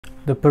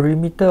The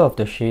perimeter of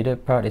the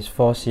shaded part is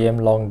 4 cm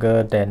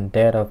longer than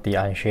that of the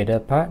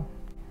unshaded part.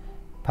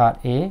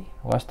 Part A,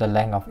 what's the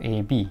length of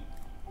AB?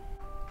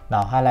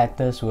 Now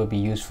highlighters will be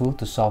useful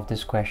to solve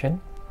this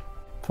question.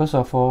 First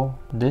of all,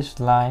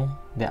 this line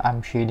that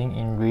I'm shading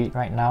in red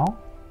right now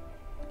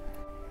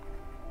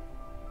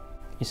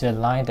is a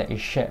line that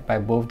is shared by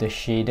both the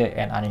shaded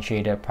and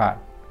unshaded part.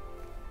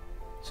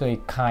 So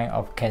it kind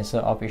of cancel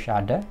off each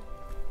other.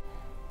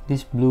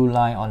 This blue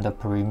line on the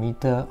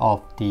perimeter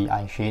of the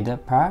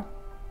unshaded part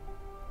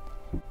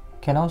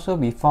can also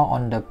be found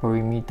on the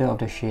perimeter of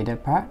the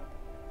shaded part.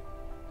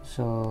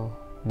 So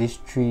these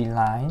three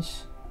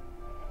lines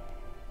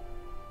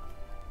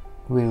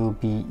will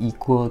be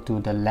equal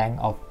to the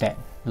length of that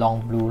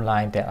long blue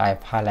line that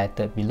I've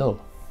highlighted below.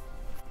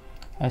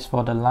 As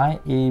for the line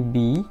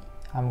AB,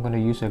 I'm going to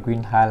use a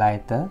green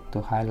highlighter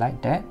to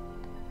highlight that.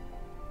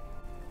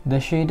 The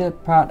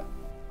shaded part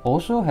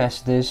also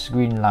has this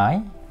green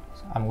line.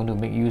 So I'm going to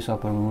make use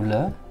of a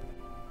ruler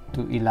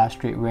to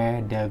illustrate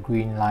where the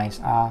green lines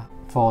are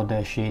for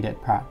the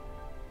shaded part.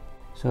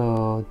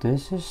 So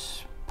this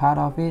is part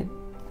of it.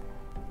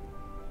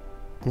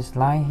 This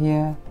line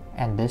here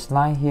and this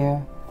line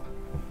here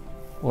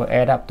will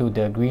add up to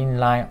the green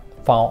line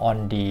found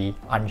on the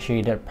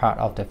unshaded part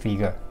of the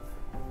figure.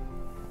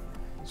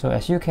 So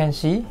as you can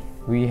see,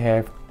 we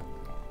have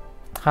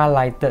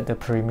highlighted the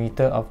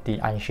perimeter of the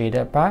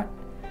unshaded part,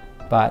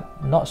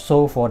 but not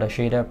so for the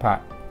shaded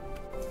part.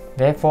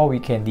 Therefore, we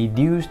can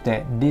deduce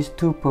that these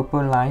two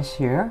purple lines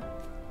here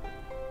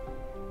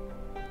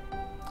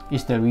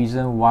is the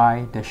reason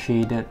why the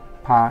shaded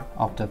part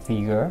of the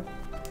figure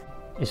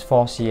is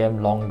 4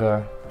 cm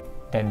longer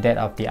than that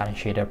of the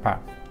unshaded part.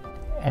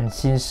 And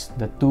since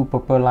the two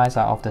purple lines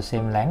are of the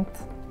same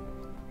length,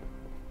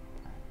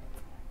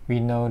 we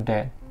know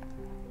that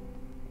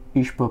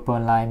each purple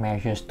line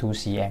measures 2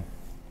 cm.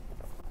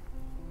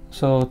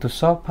 So to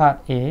solve part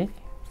A,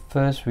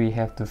 first we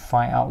have to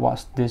find out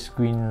what's this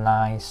green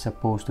line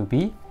supposed to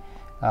be.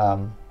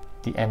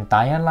 The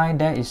entire line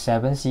there is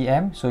 7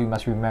 cm, so you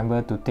must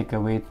remember to take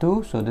away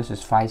 2, so this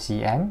is 5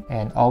 cm.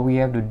 And all we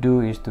have to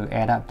do is to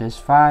add up this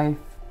 5,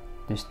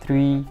 this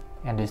 3,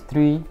 and this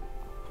 3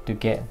 to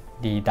get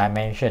the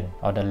dimension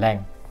or the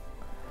length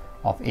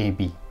of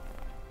AB.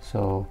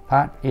 So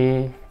part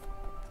A,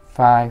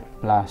 5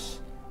 plus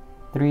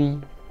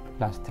 3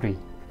 plus 3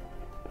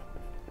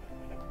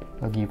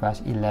 will give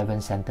us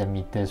 11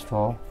 centimeters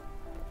for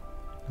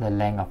the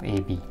length of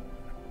AB.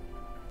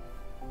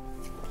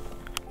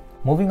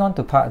 Moving on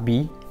to part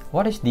B,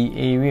 what is the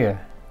area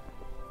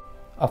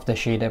of the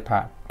shaded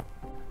part?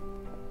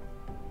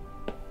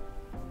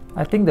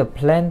 I think the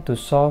plan to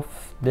solve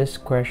this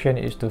question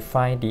is to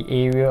find the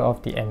area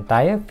of the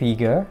entire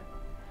figure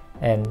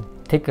and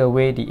take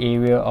away the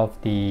area of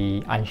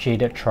the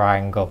unshaded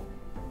triangle.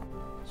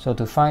 So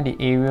to find the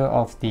area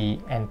of the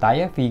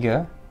entire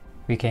figure,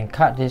 we can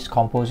cut this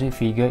composite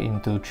figure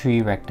into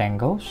 3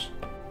 rectangles.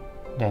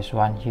 There's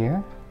one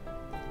here,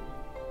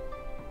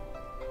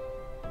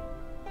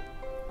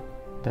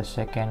 the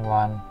second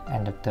one,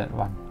 and the third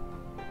one.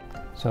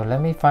 So let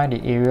me find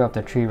the area of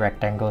the 3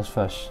 rectangles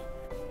first.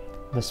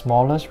 The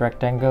smallest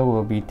rectangle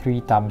will be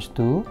 3 times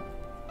 2.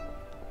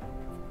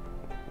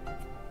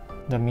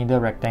 The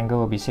middle rectangle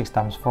will be 6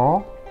 times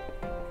 4.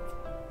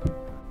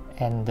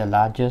 And the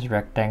largest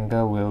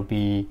rectangle will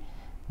be,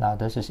 now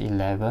this is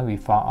 11, we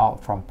found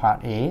out from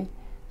part A.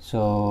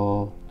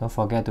 So don't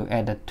forget to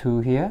add the 2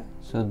 here.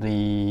 So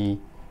the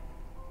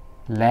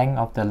length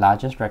of the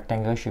largest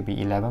rectangle should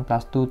be 11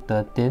 plus 2,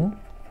 13.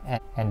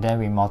 And then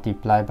we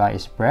multiply by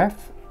its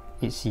breadth,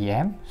 8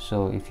 cm.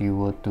 So if you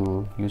were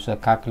to use a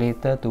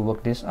calculator to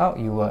work this out,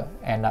 you will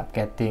end up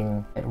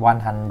getting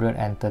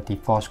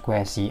 134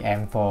 square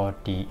cm for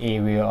the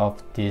area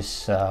of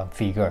this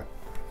figure.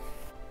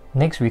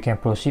 Next, we can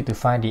proceed to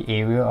find the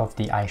area of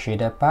the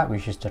unshaded part,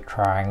 which is the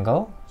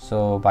triangle.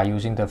 So by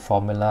using the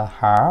formula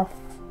half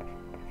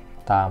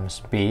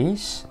times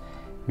base,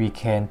 we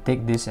can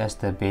take this as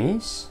the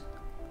base,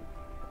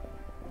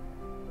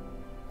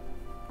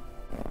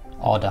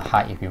 or the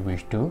height if you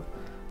wish to.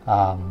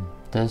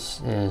 This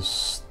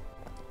is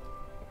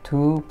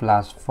 2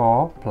 plus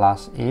 4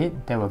 plus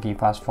 8, that will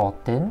give us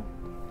 14.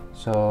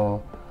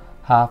 So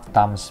half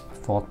times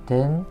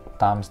 14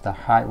 times the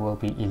height will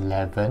be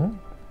 11.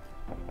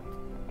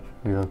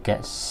 We will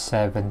get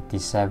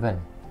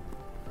 77.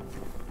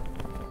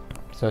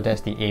 So that's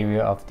the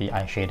area of the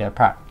unshaded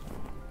part.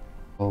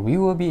 So we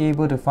will be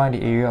able to find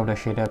the area of the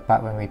shaded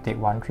part when we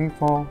take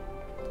 134,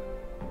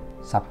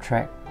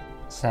 subtract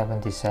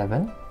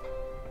 77,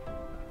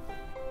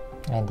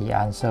 and the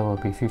answer will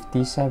be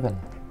 57.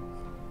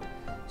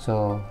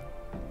 So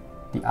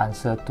the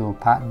answer to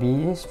part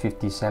B is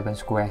 57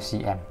 square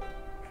cm.